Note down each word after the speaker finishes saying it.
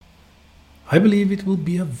I believe it will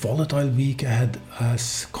be a volatile week ahead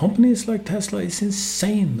as companies like Tesla is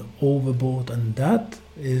insane overbought, and that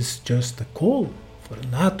is just a call for a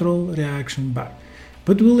natural reaction back.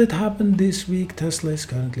 But will it happen this week? Tesla is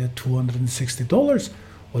currently at $260,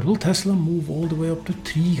 or will Tesla move all the way up to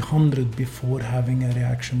 $300 before having a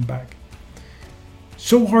reaction back?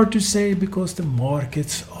 So hard to say because the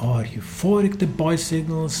markets are euphoric. The buy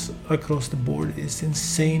signals across the board is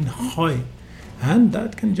insane high, and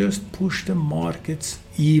that can just push the markets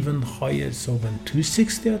even higher. So when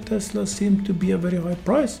 260 at Tesla seemed to be a very high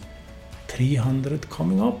price, 300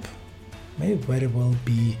 coming up may very well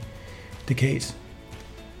be the case.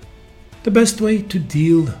 The best way to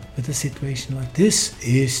deal with a situation like this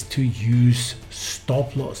is to use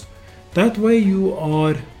stop loss. That way you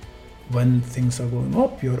are, when things are going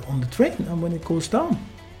up, you're on the train, and when it goes down,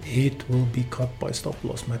 it will be cut by stop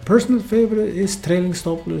loss. My personal favorite is trailing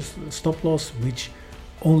stop loss, which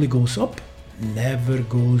only goes up, never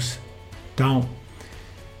goes down.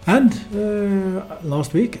 And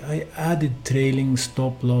last week I added trailing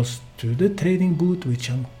stop loss to the trading booth, which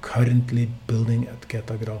I'm currently building at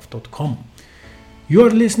getagraph.com. You are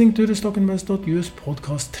listening to the StockInvest.us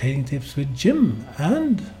podcast Trading Tips with Jim,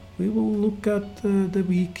 and we will look at the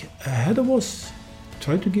week ahead of us.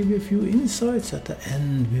 Try to give you a few insights at the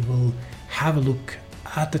end. We will have a look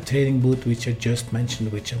at the trading booth, which I just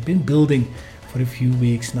mentioned, which I've been building for a few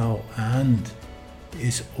weeks now and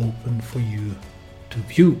is open for you to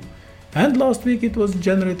view. And last week it was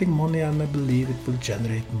generating money, and I believe it will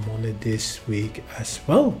generate money this week as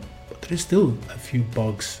well. But there is still a few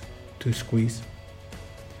bugs to squeeze.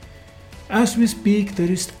 As we speak,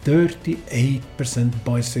 there is 38%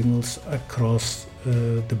 buy signals across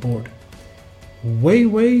the board.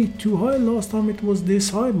 Way too high. Last time it was this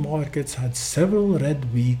high, markets had several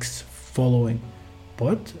red weeks following.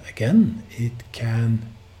 But again, it can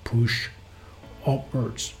push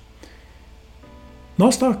upwards.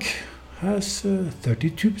 Nasdaq has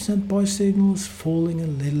 32% buy signals, falling a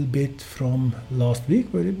little bit from last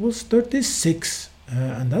week where it was 36%.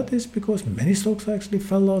 And that is because many stocks actually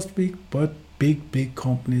fell last week, but big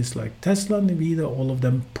companies like Tesla, Nvidia, all of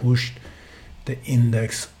them pushed the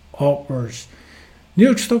index upwards. New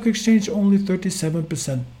York Stock Exchange only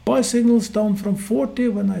 37% buy signals, down from 40.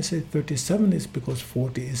 When I say 37, it's because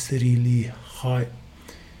 40 is really high.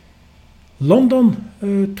 London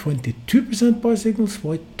 22% buy signals,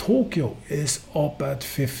 while Tokyo is up at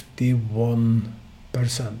 51%.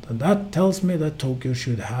 And that tells me that Tokyo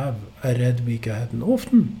should have a red week ahead. And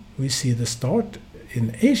often we see the start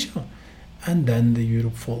in Asia and then the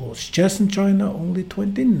Europe follows. Shenzhen China only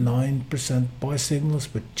 29% buy signals,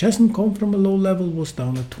 but Shenzhen come from a low level, was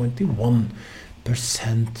down at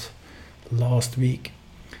 21% last week.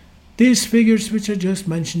 These figures which I just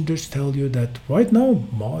mentioned just tell you that right now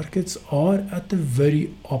markets are at the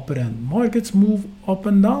very upper end. Markets move up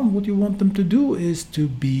and down. What you want them to do is to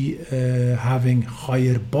be having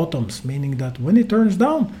higher bottoms, meaning that when it turns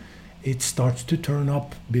down, it starts to turn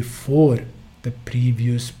up before the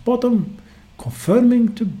previous bottom,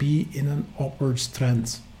 confirming to be in an upwards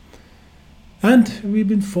trend. And we've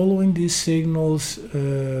been following these signals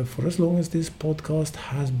for as long as this podcast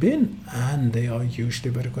has been, and they are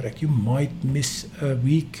usually very correct. You might miss a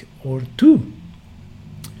week or two,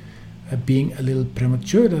 being a little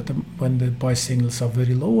premature that when the buy signals are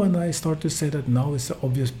very low and I start to say that now is the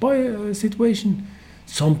obvious buy situation.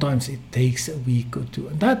 Sometimes it takes a week or two,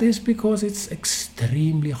 and that is because it's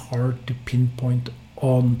extremely hard to pinpoint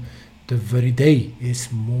on the very day.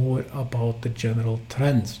 It's more about the general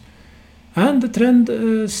trends. And the trend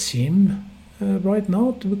seems right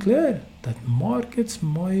now to be clear that markets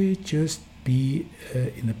might just be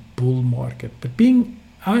in a bull market. But being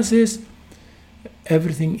as is,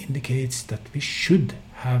 everything indicates that we should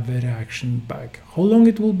have a reaction back. How long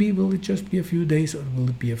it will be? Will it just be a few days, or will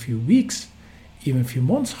it be a few weeks, even a few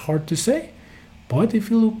months? Hard to say. But if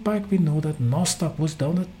you look back, we know that Nasdaq was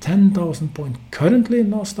down at 10,000 points. Currently,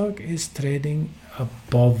 Nasdaq is trading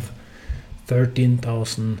above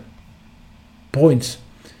 13,000 points,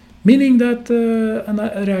 meaning that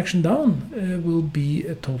a reaction down will be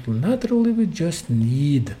a total naturally. We just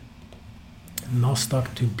need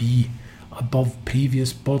Nasdaq to be above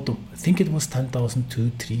previous bottom. I think it was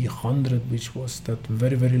 10,300, which was that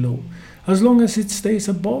very low. As long as it stays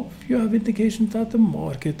above, you have indication that the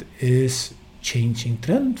market is changing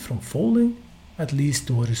trend from falling at least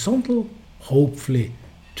to horizontal, hopefully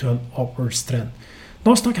to an upwards trend.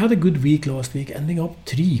 Nasdaq had a good week last week, ending up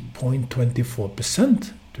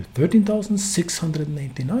 3.24% to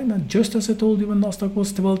 13,689. And just as I told you, when Nasdaq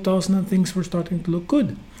was 12,000 and things were starting to look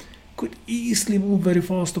good, could easily move very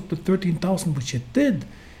fast up to 13,000, which it did.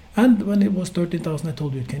 And when it was 13,000, I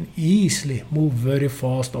told you it can easily move very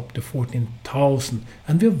fast up to 14,000.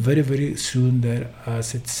 And we are very, very soon there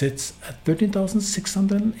as it sits at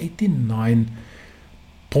 13,689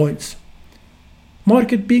 points.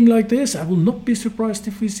 Market being like this, I will not be surprised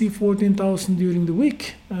if we see 14,000 during the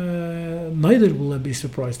week. Neither will I be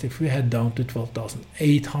surprised if we head down to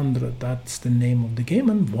 12,800. That's the name of the game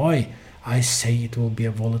and why I say it will be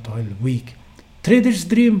a volatile week. Trader's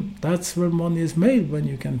dream, that's where money is made. When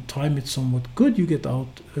you can time it somewhat good, you get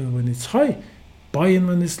out when it's high, buy in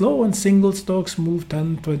when it's low, and single stocks move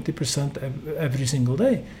 10-20% every single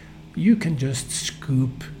day. You can just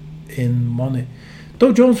scoop in money.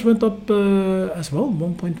 Dow Jones went up as well,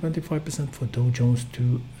 1.25% for Dow Jones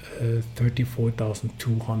to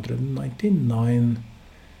 34,299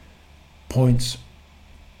 points.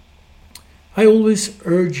 I always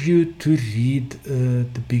urge you to read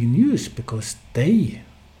the big news because they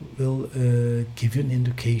will give you an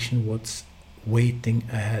indication what's waiting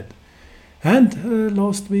ahead. And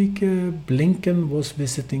last week, Blinken was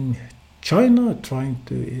visiting China, trying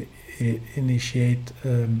to initiate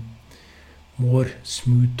more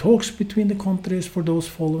smooth talks between the countries for those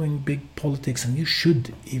following big politics. And you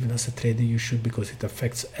should, even as a trader, you should, because it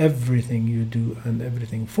affects everything you do and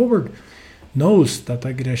everything forward. Knows that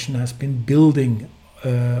aggression has been building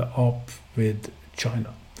up with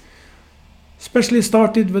China. Especially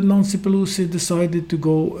started when Nancy Pelosi decided to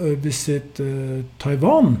go visit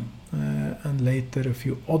Taiwan, and later a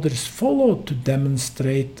few others followed to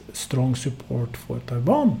demonstrate strong support for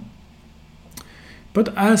Taiwan. But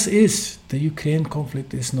as is, the Ukraine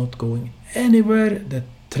conflict is not going anywhere. The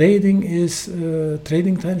trading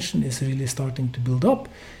tension is really starting to build up.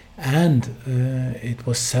 And it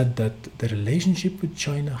was said that the relationship with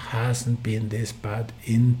China hasn't been this bad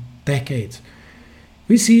in decades.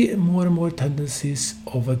 We see more and more tendencies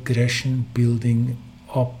of aggression building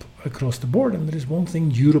up across the board. And there is one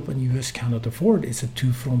thing Europe and US cannot afford. It's a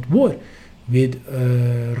two-front war with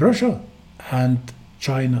Russia and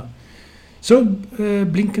China. So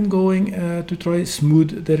Blinken going to try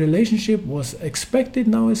smooth the relationship was expected.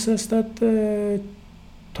 Now it says that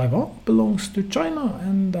Taiwan belongs to China,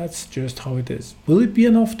 and that's just how it is. Will it be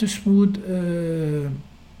enough to smooth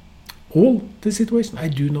all the situation? I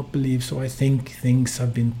do not believe so. I think things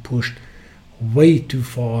have been pushed way too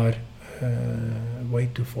far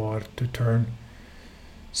to turn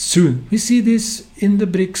soon. We see this in the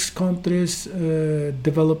BRICS countries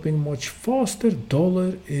developing much faster.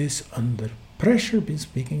 Dollar is under pressure. Been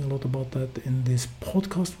speaking a lot about that in this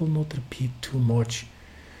podcast. Will not repeat too much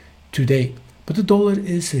today. But the dollar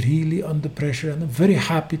is really under pressure, and I'm very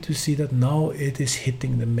happy to see that now it is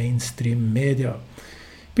hitting the mainstream media.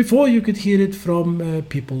 Before you could hear it from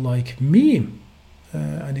people like me,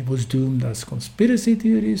 and it was doomed as conspiracy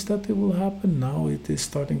theories that it will happen. Now it is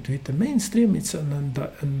starting to hit the mainstream. It's an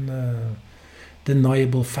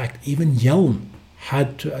undeniable fact. Even Yellen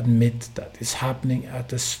had to admit that it's happening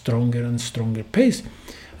at a stronger and stronger pace.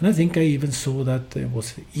 And I think I even saw that it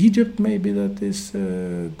was Egypt maybe that is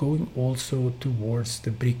going also towards the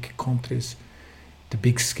BRIC countries. The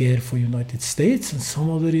big scare for United States, and some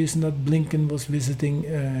of the reason that Blinken was visiting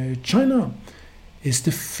China is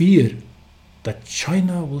the fear that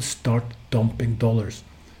China will start dumping dollars.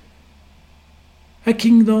 A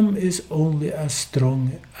kingdom is only as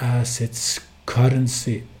strong as its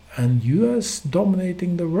currency, and US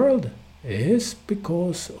dominating the world is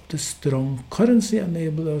because of the strong currency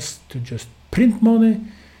enable us to just print money,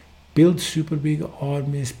 build super big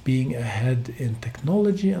armies, being ahead in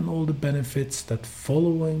technology and all the benefits that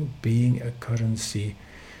following being a currency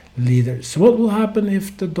leader. So what will happen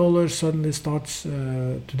if the dollar suddenly starts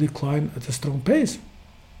to decline at a strong pace?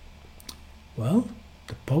 Well,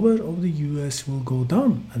 the power of the US will go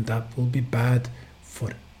down, and that will be bad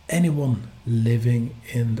for anyone living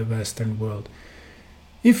in the Western world.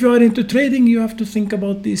 If you are into trading, you have to think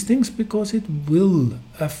about these things because it will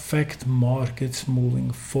affect markets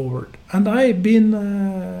moving forward. And I've been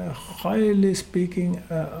highly speaking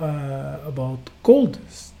about gold,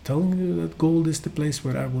 telling you that gold is the place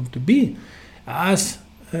where I want to be as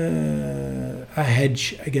a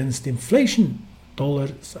hedge against inflation,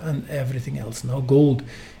 dollars and everything else. Now gold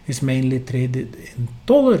is mainly traded in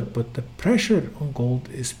dollar, but the pressure on gold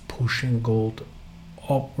is pushing gold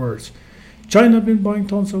upwards. China have been buying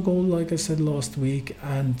tons of gold, like I said last week,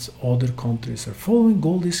 and other countries are following.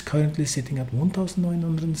 Gold is currently sitting at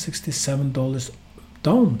 $1,967,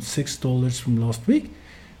 down $6 from last week.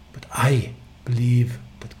 But I believe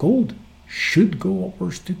that gold should go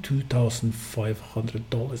upwards to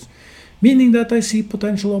 $2,500, meaning that I see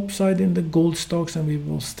potential upside in the gold stocks, and we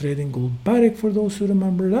was trading gold barrack for those who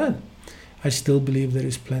remember that. I still believe there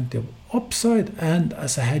is plenty of upside, and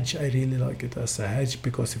as a hedge, I really like it as a hedge,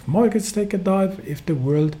 because if markets take a dive, if the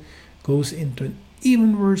world goes into an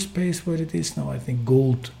even worse pace where it is now, I think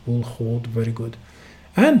gold will hold very good.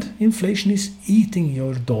 And inflation is eating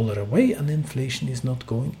your dollar away, and inflation is not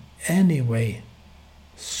going anyway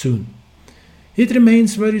soon. It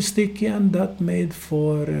remains very sticky, and that made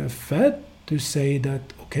for Fed to say that,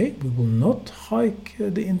 okay, we will not hike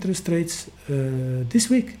the interest rates this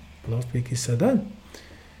week. Last week he said that.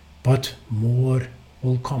 But more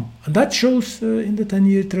will come. And that shows in the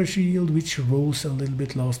 10-year Treasury yield, which rose a little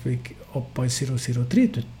bit last week, up by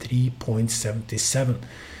 0.03 to 3.77.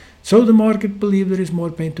 So the market believes there is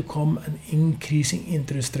more pain to come, and increasing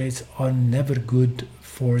interest rates are never good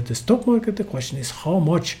for the stock market. The question is how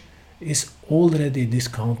much is already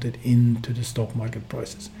discounted into the stock market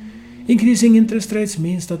prices. Increasing interest rates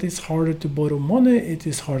means that it's harder to borrow money, it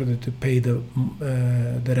is harder to pay the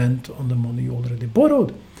rent on the money you already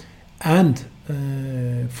borrowed. And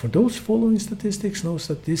for those following statistics knows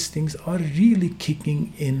that these things are really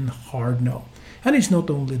kicking in hard now. And it's not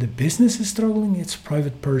only the businesses struggling, it's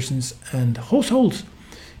private persons and households,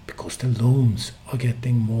 because the loans are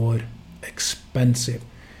getting more expensive.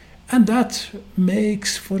 And that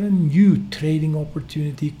makes for a new trading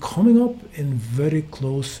opportunity coming up in very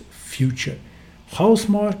close future. House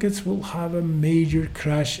markets will have a major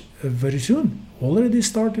crash very soon. Already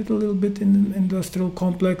started a little bit in the industrial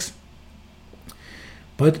complex,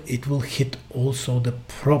 but it will hit also the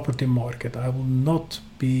property market. I will not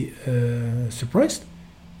be surprised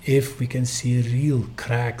if we can see real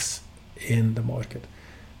cracks in the market.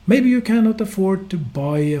 Maybe you cannot afford to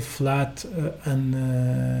buy a flat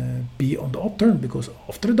and be on the upturn, because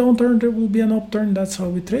after a downturn there will be an upturn. That's how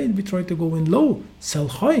we trade. We try to go in low, sell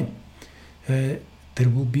high. There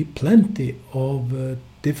will be plenty of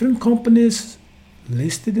different companies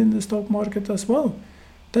listed in the stock market as well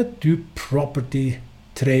that do property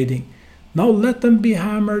trading. Now let them be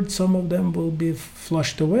hammered. Some of them will be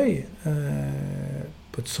flushed away,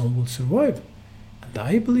 but some will survive. And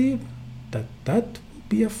I believe that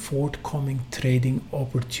be a forthcoming trading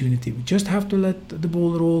opportunity. We just have to let the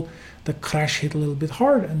ball roll, the crash hit a little bit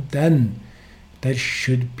hard, and then there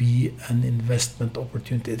should be an investment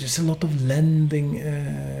opportunity. There's a lot of lending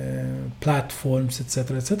platforms,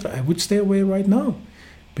 etc., etc. I would stay away right now,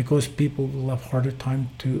 because people will have harder time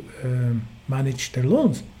to manage their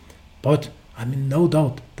loans. But I'm in no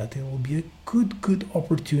doubt that it will be a good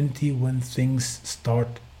opportunity when things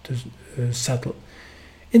start to settle.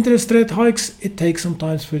 Interest rate hikes, it takes some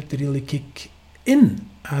time for it to really kick in,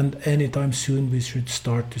 and anytime soon we should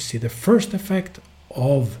start to see the first effect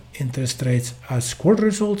of interest rates, as quarter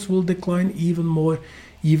results will decline even more,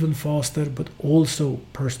 even faster, but also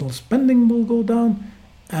personal spending will go down,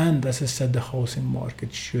 and as I said, the housing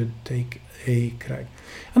market should take a crack.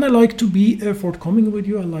 And I like to be forthcoming with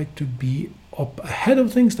you. I like to be up ahead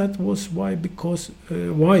of things. That was why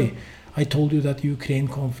I told you that Ukraine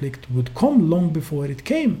conflict would come long before it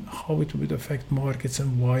came, how it would affect markets,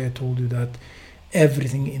 and why I told you that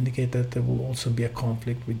everything indicates that there will also be a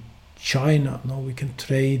conflict with China. Now we can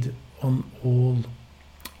trade on all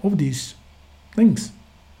of these things.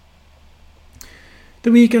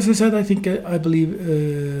 The week, as I said, I believe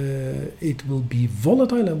it will be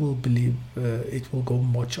volatile. I will believe it will go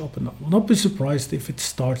much up and down. I will not be surprised if it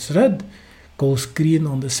starts red, goes green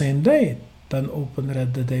on the same day, then open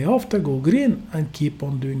red the day after, go green, and keep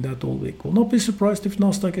on doing that all week. Will not be surprised if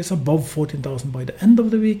Nasdaq is above 14,000 by the end of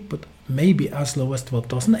the week, but maybe as low as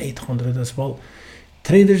 12,800 as well.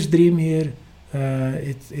 Trader's dream here,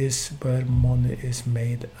 it is where money is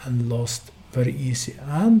made and lost very easy.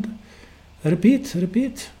 And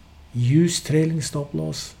repeat, use trailing stop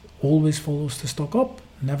loss, always follows the stock up,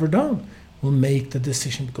 never down. Will make the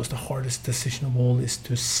decision, because the hardest decision of all is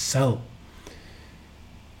to sell.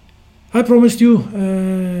 I promised you,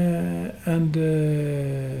 and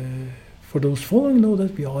for those following know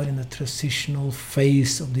that we are in a transitional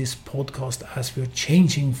phase of this podcast as we are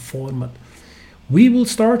changing format. We will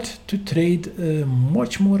start to trade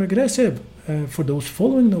much more aggressive. For those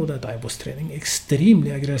following know that I was trading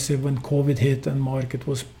extremely aggressive when COVID hit and market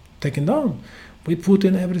was taken down. We put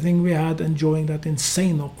in everything we had, enjoying that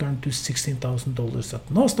insane upturn to $16,000 at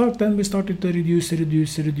Nasdaq. Then we started to reduce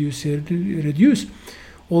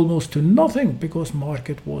almost to nothing, because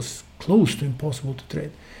market was close to impossible to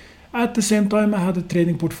trade. At the same time, I had a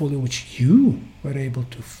trading portfolio which you were able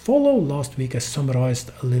to follow. Last week I summarized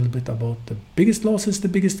a little bit about the biggest losses, the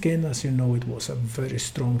biggest gain. As you know, it was a very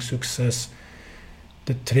strong success,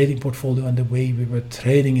 the trading portfolio and the way we were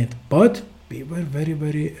trading it. But we were very,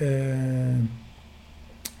 very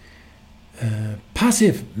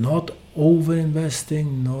passive, not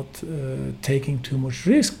over-investing, not taking too much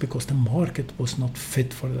risk, because the market was not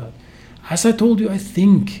fit for that. As I told you, I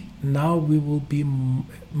think now we will be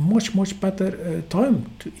much better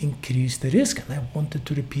time to increase the risk. And I wanted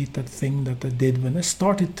to repeat that thing that I did when I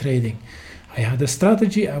started trading. I had a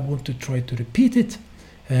strategy, I want to try to repeat it,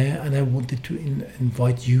 and I wanted to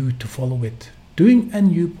invite you to follow it. Doing a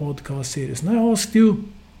new podcast series. And I asked you,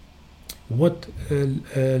 what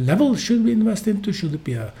level should we invest into? Should it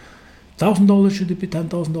be $1,000? Should it be $10,000?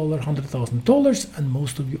 $100,000? And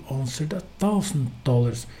most of you answered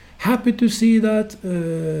 $1,000. Happy to see that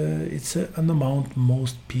it's an amount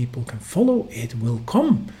most people can follow. It will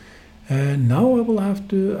come. Now I will have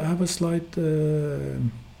to have a slight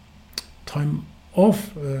time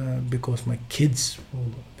off because my kids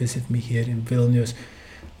will visit me here in Vilnius.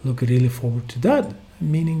 Look really forward to that,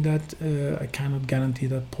 meaning that I cannot guarantee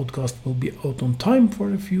that podcast will be out on time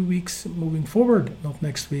for a few weeks moving forward, not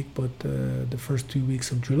next week, but the first 2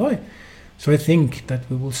 weeks of July. So I think that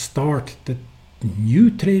we will start the new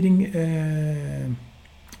trading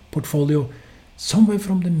portfolio somewhere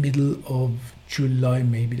from the middle of July,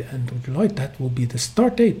 maybe the end of July. That will be the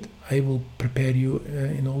start date. I will prepare you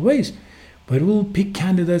in all ways. But we'll pick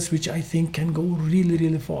candidates which I think can go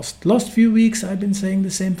really fast. Last few weeks I've been saying the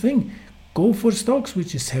same thing. Go for stocks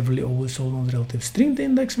which is heavily oversold on the relative strength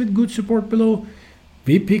index with good support below.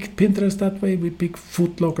 We picked Pinterest that way, we picked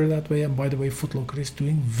Foot Locker that way, and by the way, Foot Locker is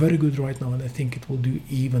doing very good right now, and I think it will do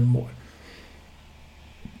even more.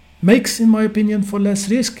 Makes, in my opinion, for less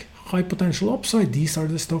risk, high potential upside. These are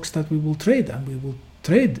the stocks that we will trade, and we will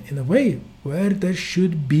trade in a way where there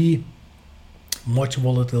should be much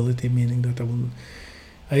volatility, meaning that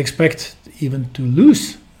I expect even to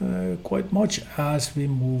lose quite much as we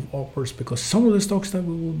move upwards, because some of the stocks that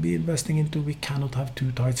we will be investing into, we cannot have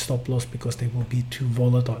too tight stop loss because they will be too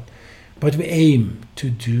volatile. But we aim to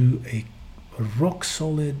do a rock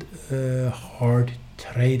solid, hard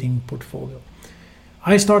trading portfolio.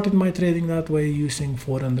 I started my trading that way using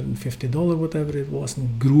 $450, whatever it was,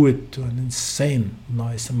 and grew it to an insane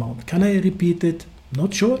nice amount. Can I repeat it?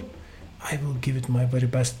 Not sure. I will give it my very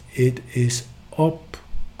best. It is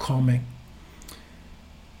upcoming.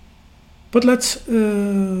 But let's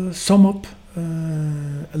sum up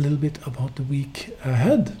a little bit about the week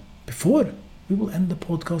ahead before we will end the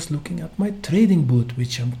podcast looking at my trading booth,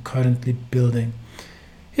 which I'm currently building.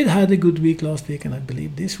 It had a good week last week, and I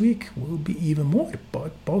believe this week will be even more.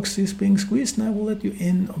 But box is being squeezed, and I will let you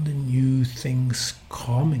in on the new things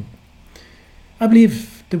coming. I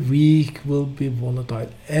believe the week will be volatile.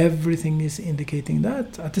 Everything is indicating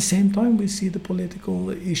that. At the same time, we see the political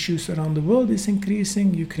issues around the world is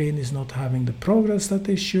increasing. Ukraine is not having the progress that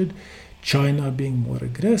they should. China being more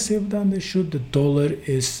aggressive than they should. The dollar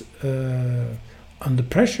is under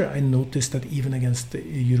pressure. I noticed that even against the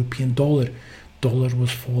European dollar was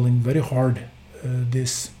falling very hard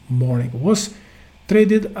this morning. It was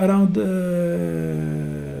traded around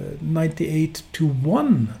 98 to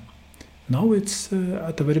 1. Now it's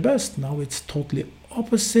at the very best. Now it's totally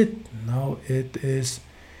opposite. Now it is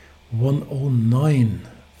 109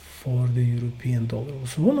 for the European dollar. It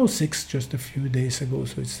was 106 just a few days ago.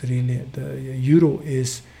 So it's really, the euro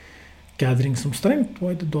is gathering some strength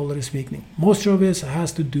while the dollar is weakening. Most of it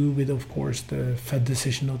has to do with, of course, the Fed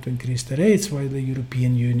decision not to increase the rates, while the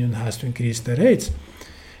European Union has to increase the rates.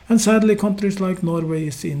 And sadly, countries like Norway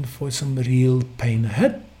is in for some real pain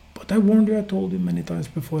ahead. But I warned you, I told you many times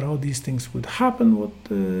before how these things would happen,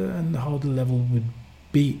 and how the level would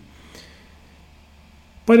be.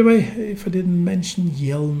 By the way, if I didn't mention,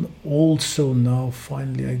 Yellen also now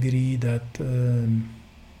finally agree that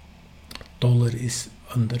dollar is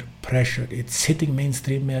under pressure. It's hitting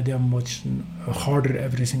mainstream media much harder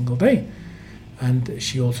every single day. And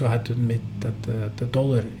she also had to admit that the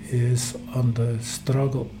dollar is under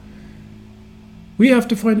struggle. We have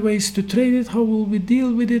to find ways to trade it. How will we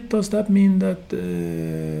deal with it? Does that mean that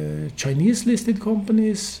Chinese listed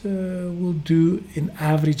companies will do in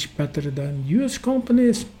average better than US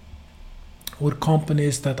companies? Or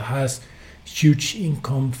companies that has huge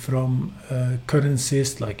income from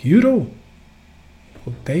currencies like euro?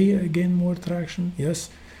 Will they gain more traction? Yes.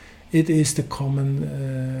 It is the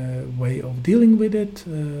common way of dealing with it.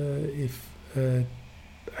 If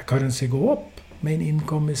a currency go up, main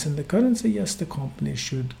income is in the currency, yes, the company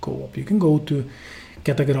should go up. You can go to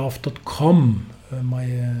getagraph.com, my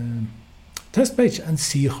test page, and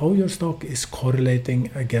see how your stock is correlating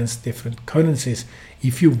against different currencies.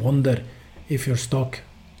 If you wonder if your stock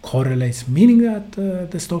correlates, meaning that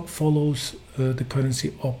the stock follows the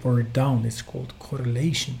currency up or down, it's called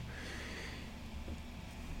correlation.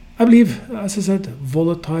 I believe, as I said,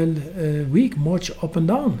 volatile week, much up and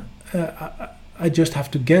down. I just have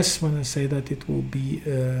to guess when I say that it will be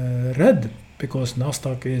red, because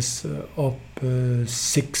Nasdaq is up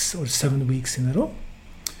 6 or 7 weeks in a row.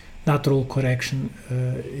 Natural correction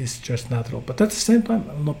is just natural, but at the same time,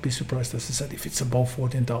 I'll not be surprised, as I said, if it's above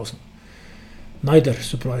 14,000. Neither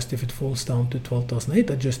surprised if it falls down to 12,008.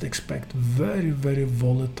 I just expect very, very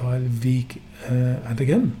volatile week. And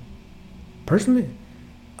again, personally,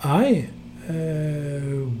 I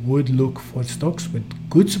would look for stocks with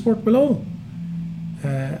good support below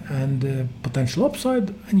and potential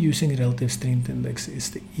upside, and using relative strength index is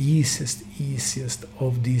the easiest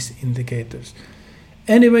of these indicators.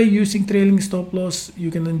 Anyway, using trailing stop loss, you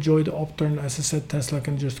can enjoy the upturn. As I said, Tesla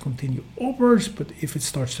can just continue upwards, but if it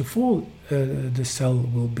starts to fall, the sell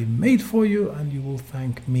will be made for you, and you will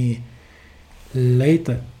thank me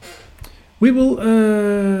later. We will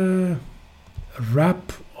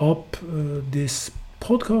wrap up this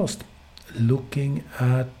podcast looking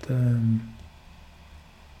at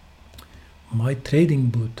my trading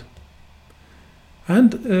booth.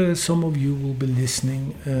 And some of you will be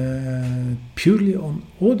listening purely on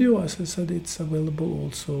audio. As I said, it's available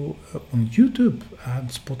also on YouTube, and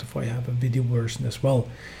Spotify have a video version as well,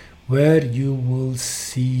 where you will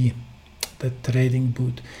see the trading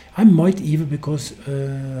booth. I might even, because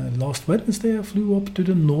last Wednesday I flew up to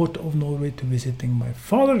the north of Norway to visiting my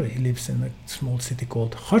father. He lives in a small city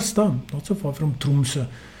called Harstad, not so far from Tromsø,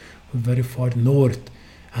 very far north.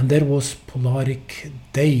 And there was polaric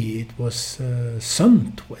day. It was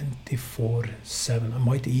sun 24/7. I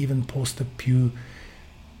might even post a few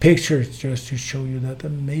pictures just to show you that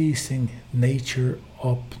amazing nature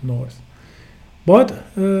up north. But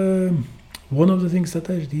one of the things that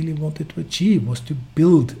I really wanted to achieve was to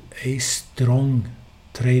build a strong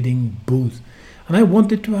trading booth. And I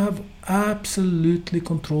wanted to have absolutely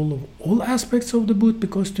control of all aspects of the booth,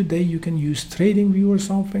 because today you can use TradingView or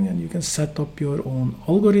something, and you can set up your own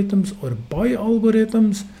algorithms or buy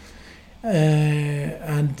algorithms,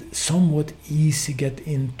 and somewhat easy get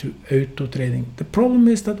into auto trading. The problem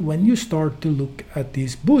is that when you start to look at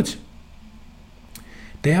these booths,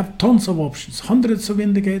 they have tons of options, hundreds of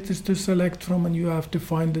indicators to select from, and you have to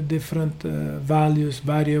find the different values,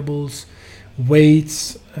 variables,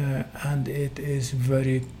 weights, and it is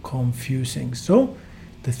very confusing. So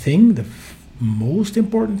the most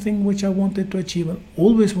important thing which I wanted to achieve and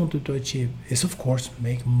always wanted to achieve is, of course,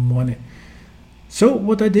 make money. So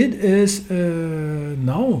what I did is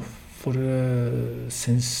now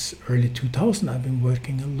since early 2000 I've been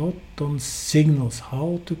working a lot on signals,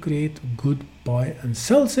 how to create good buy and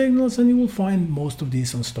sell signals, and you will find most of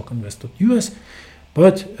these on stockinvest.us,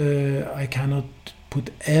 but I cannot put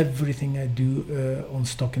everything I do on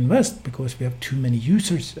Stock Invest, because we have too many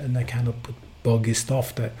users and I cannot put buggy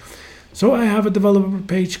stuff there. So I have a developer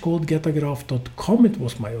page called getagraph.com. It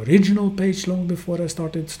was my original page long before I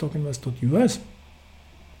started stockinvest.us.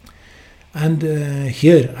 And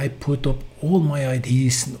here I put up all my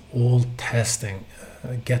ideas and all testing,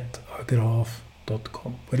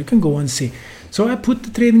 getagraph.com, where you can go and see. So I put the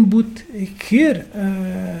trading booth here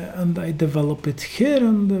and I develop it here,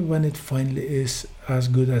 and when it finally is as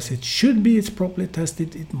good as it should be, it's properly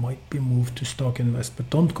tested, it might be moved to Stock Invest. But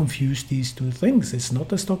don't confuse these two things. It's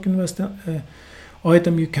not a Stock Invest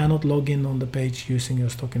item. You cannot log in on the page using your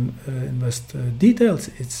Stock Invest details.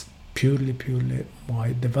 It's purely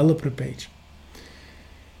my developer page.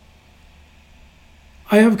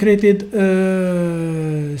 I have created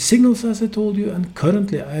signals, as I told you, and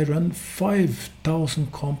currently I run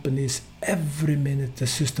 5,000 companies every minute. The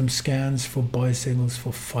system scans for buy signals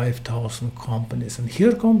for 5,000 companies. And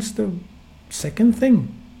here comes the second thing.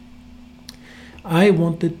 I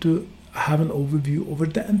wanted to have an overview over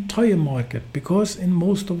the entire market, because in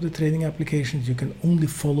most of the trading applications you can only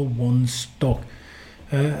follow one stock.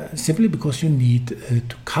 Simply because you need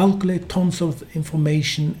to calculate tons of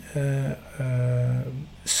information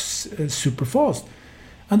super fast,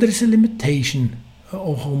 and there is a limitation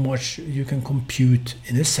of how much you can compute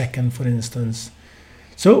in a second, for instance.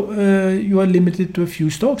 So you are limited to a few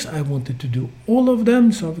stocks. I wanted to do all of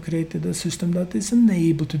them, so I've created a system that is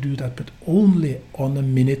enabled to do that, but only on a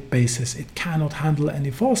minute basis. It cannot handle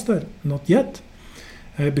any faster, not yet.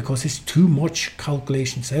 Because it's too much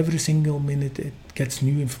calculations. Every single minute it gets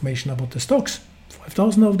new information about the stocks,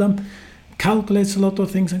 5,000 of them, calculates a lot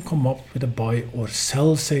of things and come up with a buy or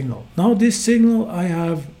sell signal. Now this signal I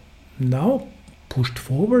have now pushed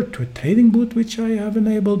forward to a trading booth which I have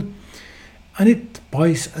enabled, and it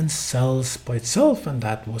buys and sells by itself, and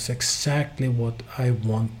that was exactly what I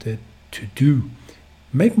wanted to do.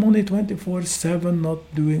 Make money 24/7,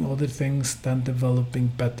 not doing other things than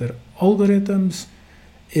developing better algorithms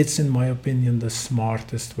it's in my opinion the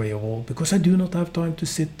smartest way of all, because I do not have time to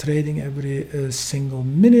sit trading every single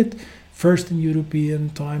minute, first in European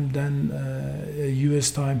time, then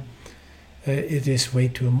US time. It is way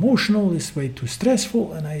too emotional, it's way too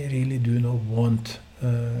stressful, and I really do not want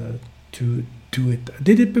to do it. I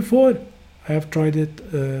did it before, I have tried it,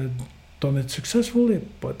 done it successfully,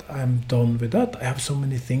 but I'm done with that. I have so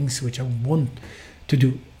many things which I want to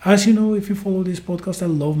do. As you know, if you follow this podcast, I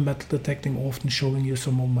love metal detecting, often showing you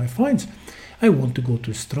some of my finds. I want to go to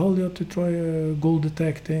Australia to try gold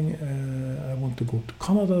detecting. I want to go to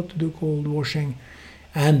Canada to do gold washing.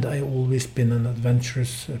 And I've always been an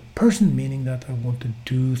adventurous person, meaning that I want to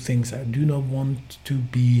do things. I do not want to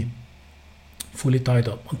be fully tied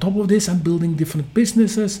up. On top of this, I'm building different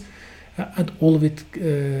businesses, and all of it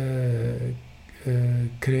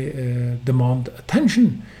demand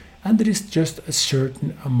attention. And there is just a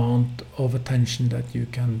certain amount of attention that you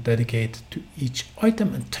can dedicate to each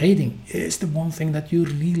item. And trading is the one thing that you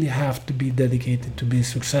really have to be dedicated to be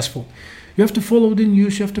successful. You have to follow the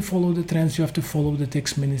news, you have to follow the trends, you have to follow the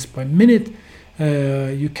ticks minutes by minute.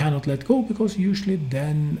 You cannot let go, because usually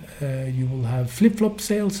then you will have flip-flop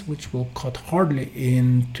sales, which will cut hardly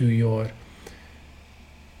into your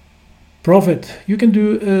profit. You can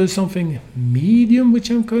do something medium, which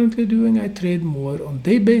I'm currently doing. I trade more on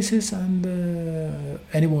day basis, and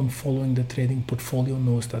anyone following the trading portfolio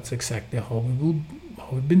knows that's exactly how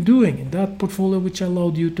we've been doing. In that portfolio, which I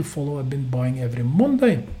allowed you to follow, I've been buying every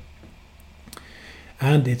Monday,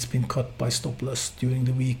 and it's been cut by stop loss during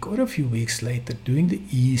the week or a few weeks later, doing the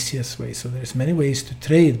easiest way. So there's many ways to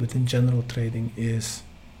trade, but in general, trading is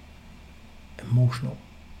emotional.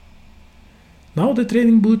 Now the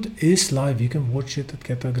trading booth is live. You can watch it at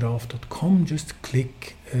getagraph.com. Just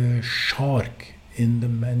click Shark in the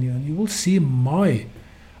menu and you will see my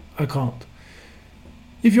account.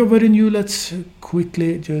 If you're very new, let's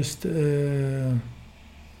quickly just go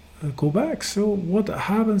back. So what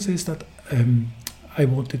happens is that I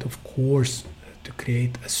wanted, of course, to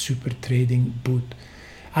create a super trading booth.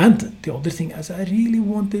 And the other thing, as I really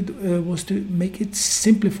wanted, was to make it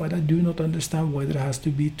simplified. I do not understand why there has to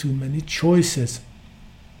be too many choices.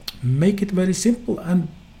 Make it very simple. And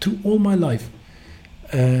through all my life,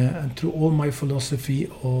 and through all my philosophy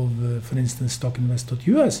of, for instance,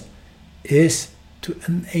 stockinvest.us, is to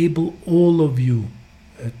enable all of you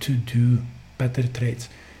to do better trades.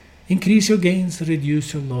 Increase your gains,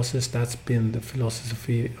 reduce your losses. That's been the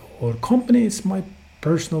philosophy or company. It's my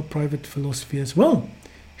personal private philosophy as well.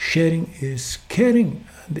 Sharing is caring,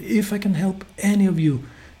 and if I can help any of you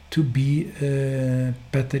to be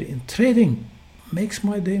better in trading, makes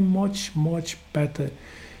my day much better.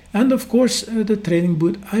 And of course, the trading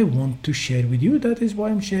booth I want to share with you. That is why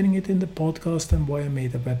I'm sharing it in the podcast and why I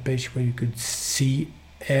made a web page where you could see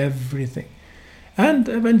everything. And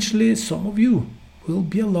eventually some of you will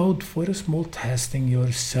be allowed for a small testing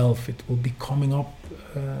yourself. It will be coming up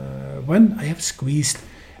when I have squeezed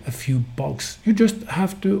a few bugs. You just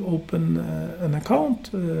have to open an account.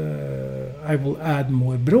 I will add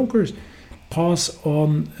more brokers, pass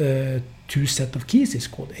on 2 set of keys. It's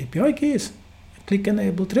called API keys. Click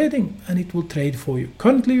enable trading and it will trade for you.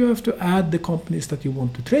 Currently you have to add the companies that you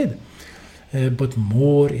want to trade, but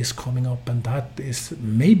more is coming up, and that is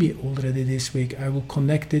maybe already this week. I will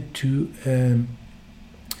connect it to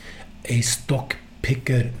a stock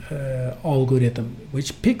picker algorithm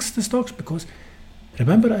which picks the stocks, because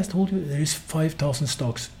remember I told you there is 5,000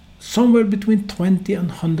 stocks. Somewhere between 20 and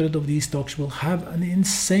 100 of these stocks will have an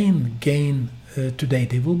insane gain today.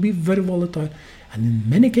 They will be very volatile, and in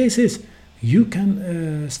many cases you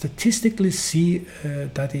can statistically see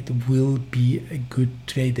that it will be a good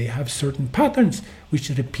trade. They have certain patterns which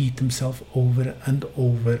repeat themselves over and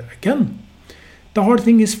over again. The hard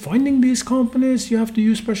thing is finding these companies. You have to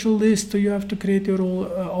use special lists, or you have to create your own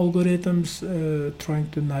algorithms trying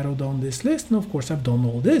to narrow down this list. And of course I've done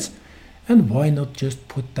all this, and why not just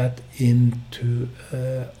put that into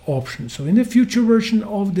options. So in the future version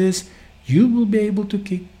of this, you will be able to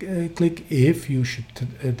click if you should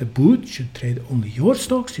the booth should trade only your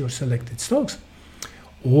stocks, your selected stocks,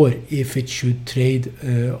 or if it should trade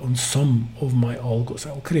on some of my algos.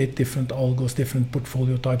 I'll create different algos, different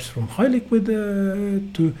portfolio types, from high liquid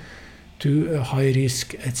to high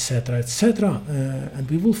risk, etc., etc., and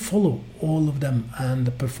we will follow all of them and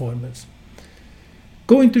the performance.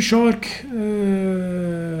 Going to Shark,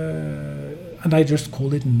 and I just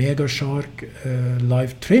call it Mega Shark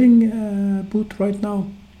live trading booth right now.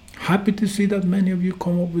 Happy to see that many of you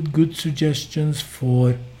come up with good suggestions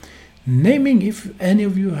for naming. If any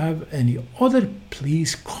of you have any other,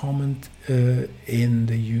 please comment in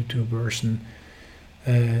the YouTube version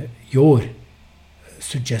your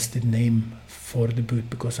suggested name for the boot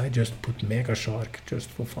because I just put Mega Shark just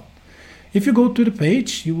for fun. If you go to the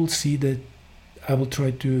page, you will see that I will try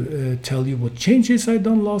to tell you what changes I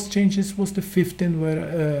done. Last changes was the 15th,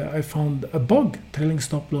 where I found a bug. Trailing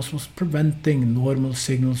stop loss was preventing normal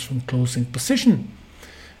signals from closing position.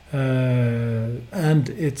 And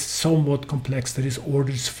it's somewhat complex. There is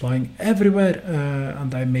orders flying everywhere,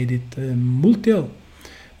 and I made it multi-L,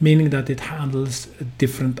 meaning that it handles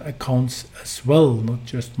different accounts as well, not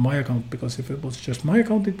just my account, because if it was just my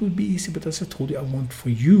account it would be easy, but as I told you, I want for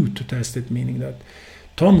you to test it, meaning that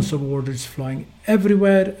tons of orders flying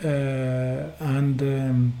everywhere, and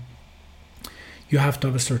you have to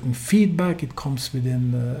have a certain feedback. It comes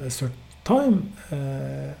within a certain time,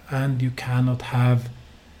 and you cannot have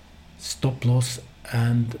stop loss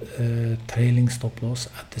and trailing stop loss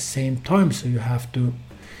at the same time, so you have to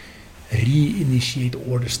reinitiate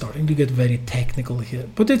order. Starting to get very technical here,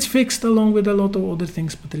 but it's fixed along with a lot of other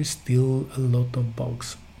things, but there is still a lot of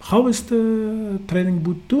bugs. How is the trading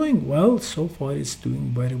boot doing? Well, so far it's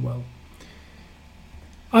doing very well.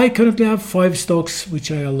 I currently have 5 stocks which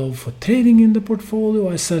I allow for trading in the portfolio.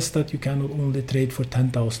 I says that you cannot only trade for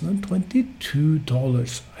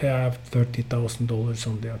 $10,022. I have $30,000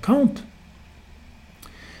 on the account.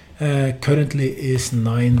 Currently is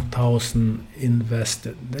 9,000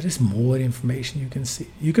 invested. There is more information you can see.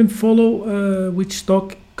 You can follow which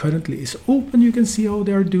stock currently is open. You can see how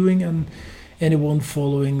they are doing, and anyone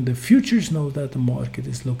following the futures know that the market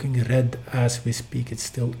is looking red as we speak. It's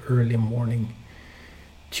still early morning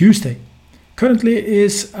Tuesday. Currently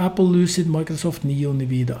is Apple, Lucid, Microsoft, Neo,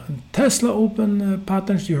 Nvidia, and Tesla open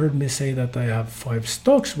patterns. You heard me say that I have 5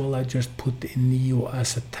 stocks. Well, I just put in Neo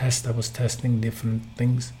as a test. I was testing different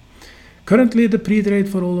things. Currently the pre-trade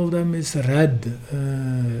for all of them is red.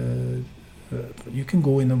 You can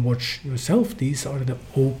go in and watch yourself. These are the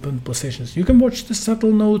open positions. You can watch the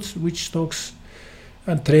settle notes, which stocks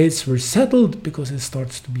and trades were settled, because it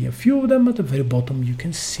starts to be a few of them. At the very bottom you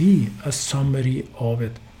can see a summary of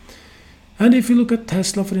it. And if you look at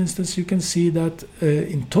Tesla, for instance, you can see that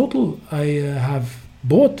in total I have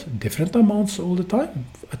bought different amounts all the time.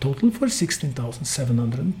 A total for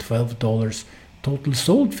 $16,712. Total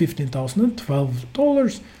sold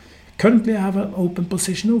 $15,012. Currently I have an open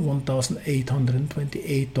position of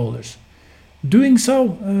 $1,828. Doing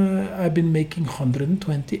so, I've been making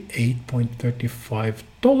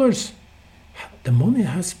 $128.35. The money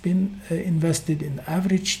has been invested in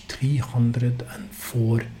average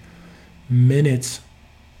 304 minutes.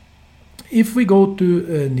 If we go to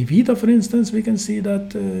Nvidia, for instance, we can see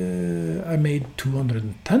that I made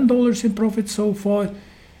 $210 in profit so far,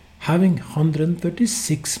 having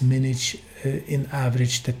 136 minutes in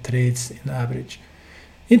average, the trades in average.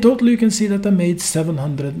 In total, you can see that I made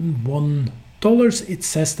 $701. It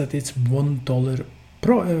says that it's $1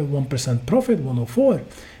 1% profit, 104,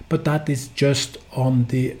 but that is just on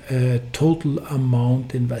the total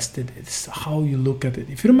amount invested. It's how you look at it.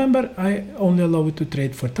 If you remember, I only allow it to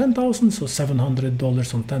trade for 10,000, so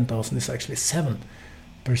 $700 on 10,000 is actually 7%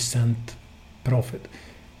 profit.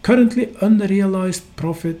 Currently, unrealized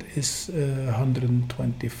profit is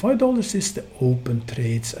 $125 is the open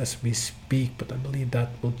trades as we speak, but I believe that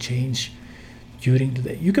will change during the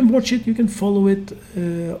day. You can watch it, you can follow it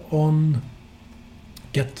on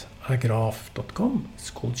getagraph.com. It's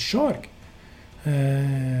called Shark.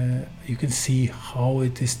 You can see how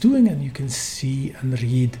it is doing, and you can see and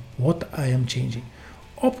read what I am changing.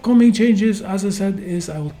 Upcoming changes, as I said, is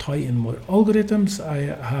I will tie in more algorithms.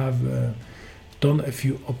 I have done a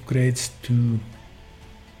few upgrades to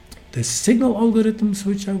the signal algorithms,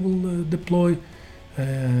 which I will deploy,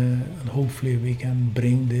 and hopefully we can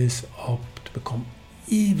bring this up to become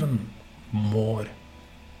even more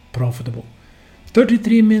profitable.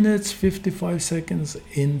 33 minutes 55 seconds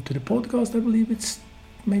into the podcast. I believe it's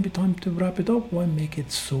maybe time to wrap it up. Why make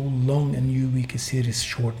it so long? A new week is here, is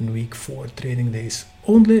shortened week, 4 trading days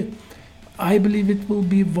only. I believe it will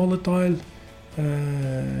be volatile.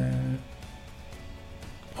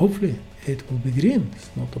 Hopefully it will be green. It's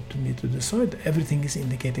not up to me to decide. Everything is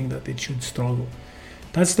indicating that it should struggle.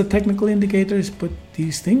 That's the technical indicators, but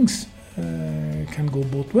these things can go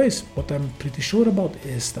both ways. What I'm pretty sure about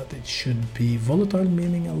is that it should be volatile,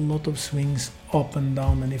 meaning a lot of swings up and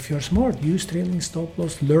down. And if you're smart, use trailing stop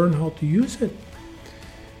loss, learn how to use it,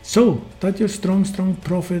 so that your strong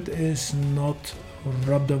profit is not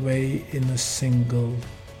rubbed away in a single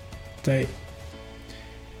day.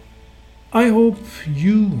 I hope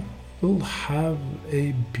you will have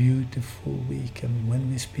a beautiful week, and when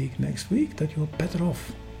we speak next week, that you're better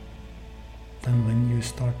off than when you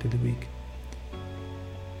started the week.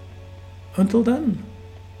 Until then,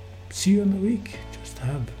 see you in a week. Just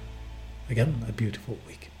have, again, a beautiful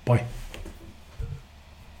week. Bye.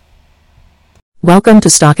 Welcome to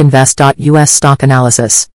StockInvest.us Stock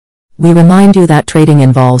Analysis. We remind you that trading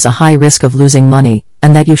involves a high risk of losing money,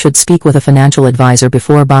 and that you should speak with a financial advisor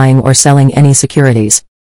before buying or selling any securities.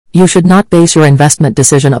 You should not base your investment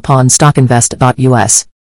decision upon StockInvest.us.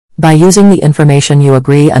 By using the information you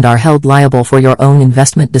agree and are held liable for your own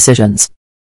investment decisions.